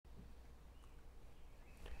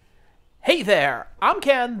Hey there, I'm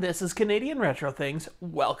Ken, this is Canadian Retro Things,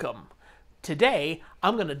 welcome. Today,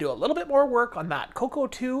 I'm going to do a little bit more work on that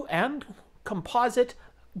CoCo 2 and composite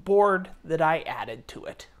board that I added to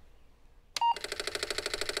it.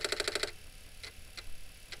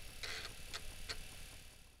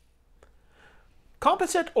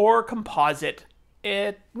 Composite or composite,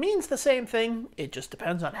 it means the same thing, it just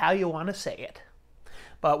depends on how you want to say it.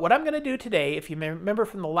 But what I'm going to do today, if you remember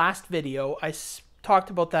from the last video, I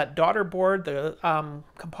talked about that daughter board, the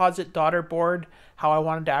composite daughter board, how I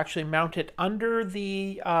wanted to actually mount it under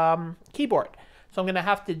the keyboard. So I'm going to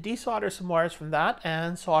have to desolder some wires from that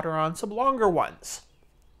and solder on some longer ones.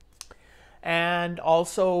 And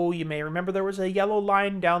also, you may remember there was a yellow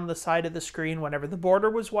line down the side of the screen whenever the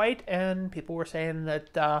border was white, and people were saying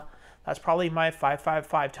that that's probably my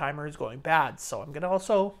 555 timer is going bad. So I'm going to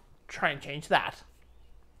also try and change that.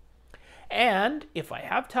 And if I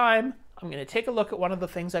have time, I'm going to take a look at one of the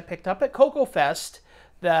things I picked up at CoCo Fest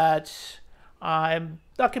that I'm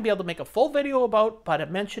not going to be able to make a full video about, but I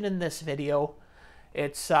mentioned in this video.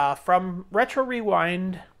 It's from Retro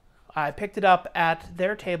Rewind. I picked it up at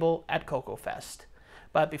their table at CoCo Fest.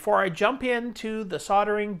 But before I jump into the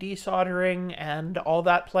soldering, desoldering, and all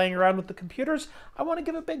that playing around with the computers, I want to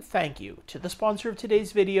give a big thank you to the sponsor of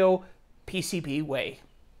today's video, PCBWay.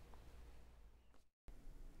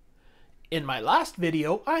 In my last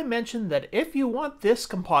video, I mentioned that if you want this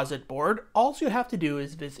composite board, all you have to do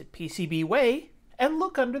is visit PCBWay and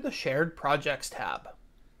look under the Shared Projects tab.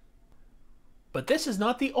 But this is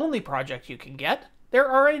not the only project you can get. There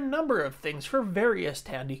are a number of things for various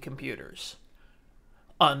Tandy computers.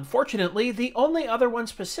 Unfortunately, the only other one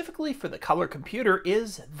specifically for the color computer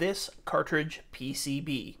is this Cartridge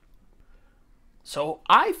PCB. So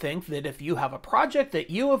I think that if you have a project that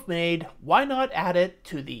you have made, why not add it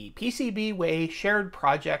to the PCBWay Shared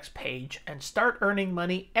Projects page and start earning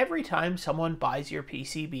money every time someone buys your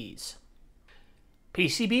PCBs.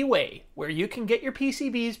 PCBWay, where you can get your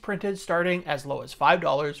PCBs printed starting as low as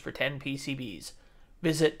 $5 for 10 PCBs.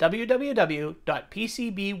 Visit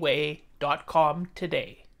www.pcbway.com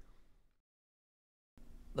today.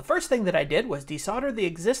 The first thing that I did was desolder the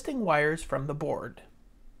existing wires from the board.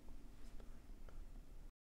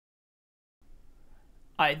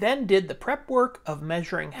 I then did the prep work of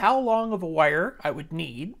measuring how long of a wire I would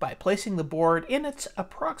need by placing the board in its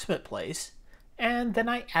approximate place, and then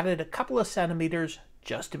I added a couple of centimeters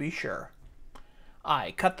just to be sure.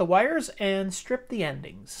 I cut the wires and stripped the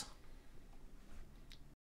endings.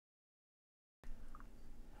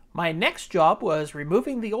 My next job was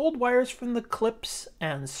removing the old wires from the clips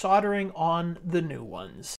and soldering on the new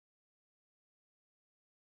ones.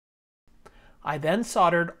 I then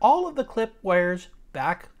soldered all of the clip wires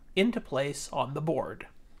back into place on the board.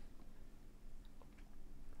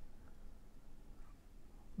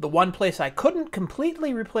 The one place I couldn't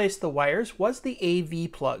completely replace the wires was the AV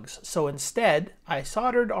plugs, so instead I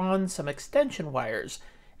soldered on some extension wires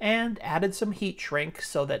and added some heat shrink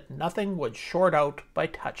so that nothing would short out by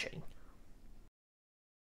touching.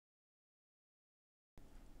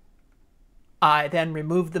 I then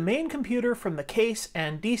removed the main computer from the case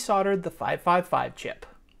and desoldered the 555 chip.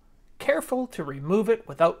 Careful to remove it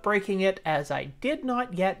without breaking it, as I did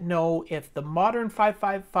not yet know if the modern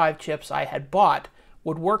 555 chips I had bought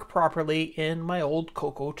would work properly in my old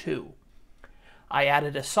CoCo 2. I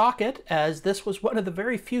added a socket, as this was one of the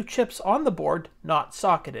very few chips on the board not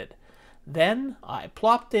socketed. Then I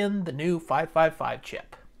plopped in the new 555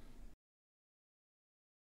 chip.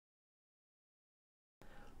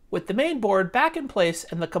 With the main board back in place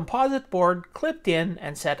and the composite board clipped in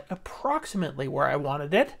and set approximately where I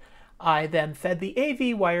wanted it, I then fed the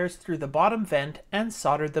AV wires through the bottom vent and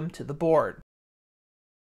soldered them to the board.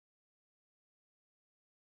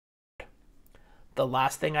 The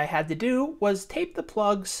last thing I had to do was tape the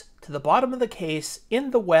plugs to the bottom of the case in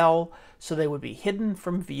the well so they would be hidden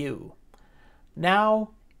from view. Now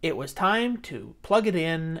it was time to plug it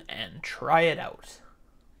in and try it out.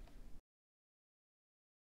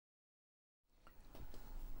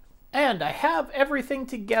 And I have everything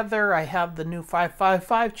together. I have the new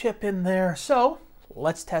 555 chip in there, so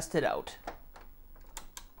let's test it out.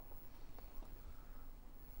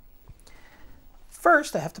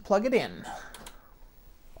 First, I have to plug it in.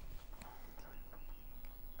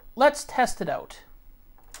 Let's test it out.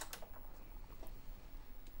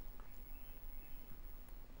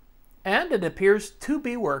 And it appears to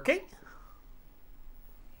be working.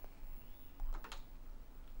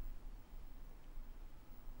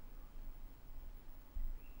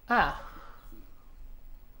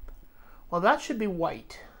 Well, that should be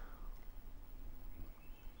white.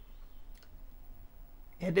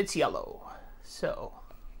 And it's yellow. So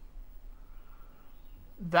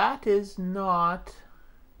that is not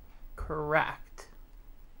correct.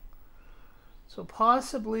 So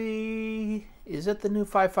possibly, is it the new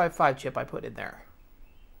 555 chip I put in there?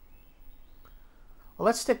 Well,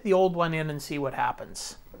 let's stick the old one in and see what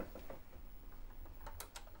happens.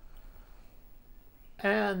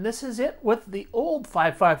 And this is it with the old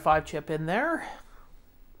 555 chip in there.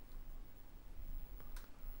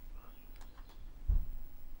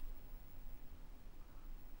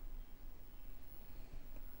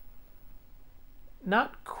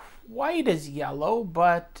 Not quite as yellow,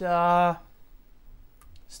 but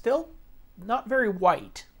still not very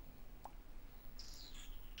white.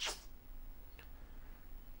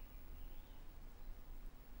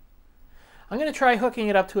 I'm going to try hooking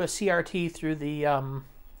it up to a CRT through the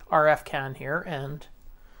RF can here and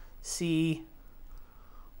see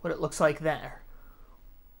what it looks like there.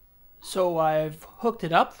 So I've hooked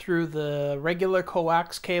it up through the regular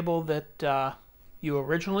coax cable that you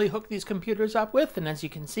originally hooked these computers up with, and as you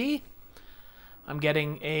can see, I'm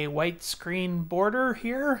getting a white screen border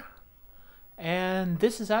here, and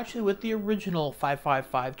this is actually with the original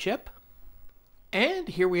 555 chip. And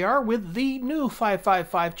here we are with the new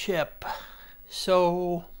 555 chip.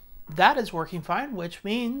 So that is working fine, which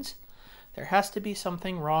means there has to be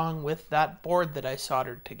something wrong with that board that I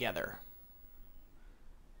soldered together.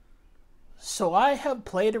 So I have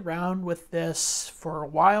played around with this for a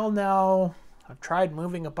while now. I've tried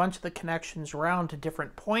moving a bunch of the connections around to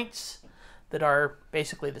different points that are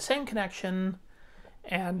basically the same connection,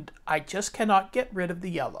 and I just cannot get rid of the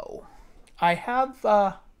yellow. I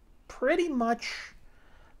have pretty much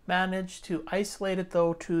managed to isolate it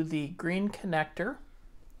though to the green connector,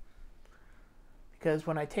 because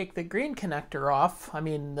when I take the green connector off, I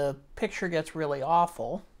mean, the picture gets really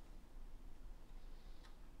awful.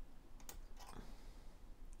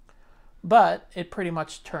 But it pretty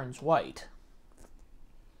much turns white.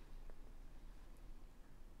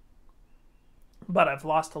 But I've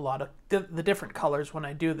lost a lot of the different colors when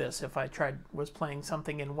I do this. If I was playing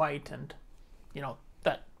something in white and, you know,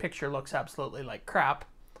 that picture looks absolutely like crap.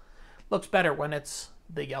 Looks better when it's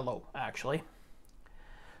the yellow, actually.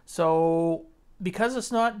 So because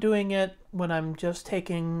it's not doing it when I'm just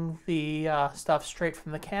taking the stuff straight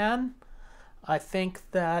from the can, I think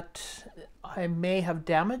that I may have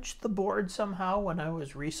damaged the board somehow when I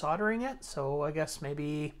was resoldering it. So I guess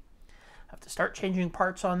maybe I have to start changing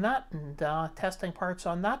parts on that and testing parts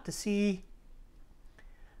on that to see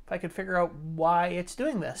if I could figure out why it's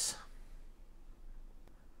doing this.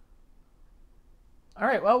 All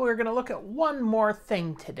right, well, we're going to look at one more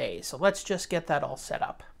thing today, so let's just get that all set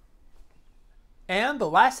up. And the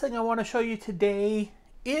last thing I want to show you today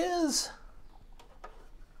is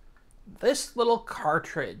this little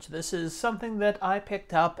cartridge. This is something that I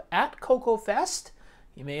picked up at CoCo Fest.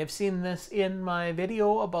 You may have seen this in my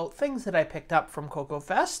video about things that I picked up from CoCo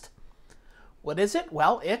Fest. What is it?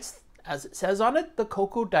 Well, it's, as it says on it, the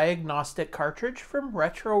CoCo Diagnostic cartridge from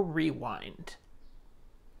Retro Rewind.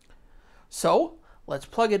 So let's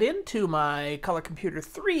plug it into my Color Computer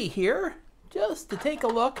 3 here, just to take a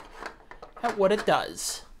look at what it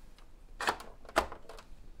does.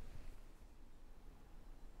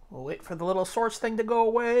 We'll wait for the little source thing to go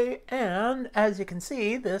away, and as you can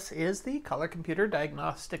see, this is the Color Computer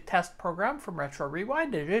Diagnostic Test Program from Retro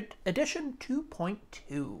Rewind Edition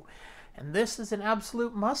 2.2. And this is an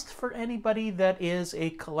absolute must for anybody that is a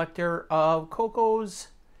collector of CoCos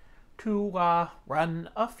to run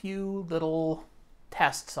a few little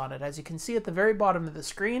tests on it. As you can see at the very bottom of the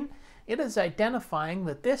screen, it is identifying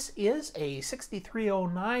that this is a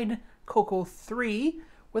 6309 CoCo 3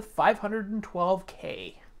 with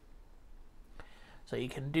 512K. So you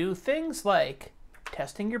can do things like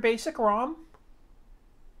testing your basic ROM,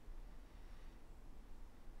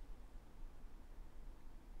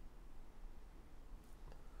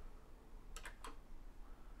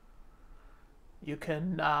 you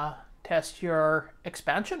can test your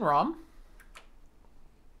expansion ROM,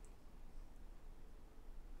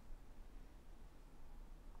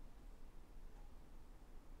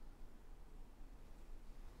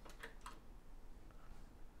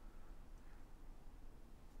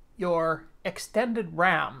 your extended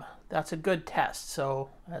RAM. That's a good test.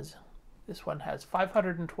 So as this one has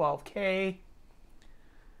 512K,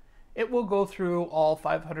 it will go through all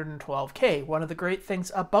 512K. One of the great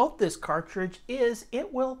things about this cartridge is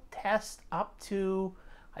it will test up to,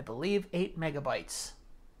 I believe, 8 megabytes,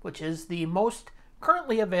 which is the most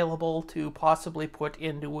currently available to possibly put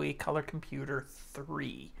into a Color Computer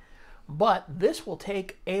 3. But this will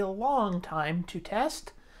take a long time to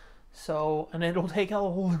test. So, and it'll take a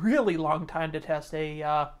really long time to test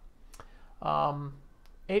a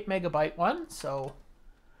 8 megabyte one. So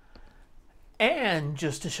And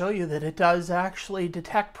just to show you that it does actually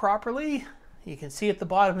detect properly, you can see at the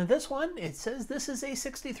bottom of this one, it says this is a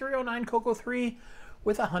 6309 CoCo 3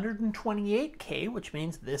 with 128K, which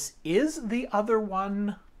means this is the other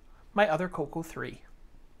one, my other CoCo 3.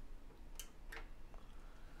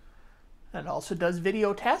 And it also does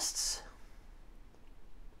video tests.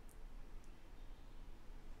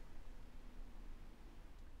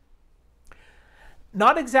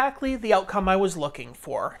 Not exactly the outcome I was looking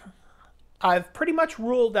for. I've pretty much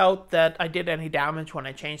ruled out that I did any damage when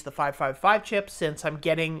I changed the 555 chip, since I'm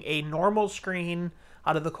getting a normal screen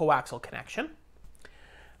out of the coaxial connection.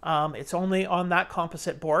 It's only on that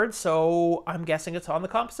composite board, so I'm guessing it's on the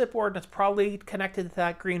composite board and it's probably connected to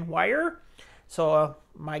that green wire. So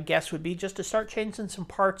my guess would be just to start changing some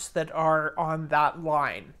parts that are on that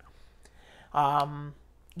line.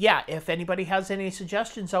 Yeah, if anybody has any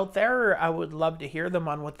suggestions out there, I would love to hear them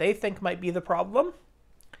on what they think might be the problem.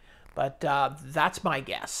 But that's my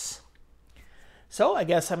guess. So I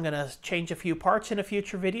guess I'm going to change a few parts in a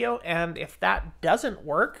future video, and if that doesn't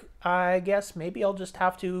work, I guess maybe I'll just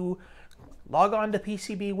have to log on to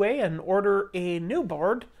PCBWay and order a new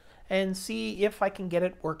board and see if I can get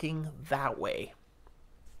it working that way.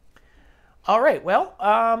 All right, well,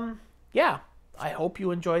 yeah. I hope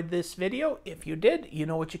you enjoyed this video. If you did, you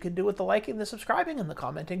know what you can do with the liking, the subscribing, and the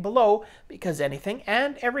commenting below, because anything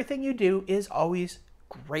and everything you do is always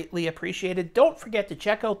greatly appreciated. Don't forget to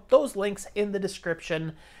check out those links in the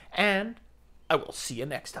description, and I will see you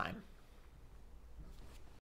next time.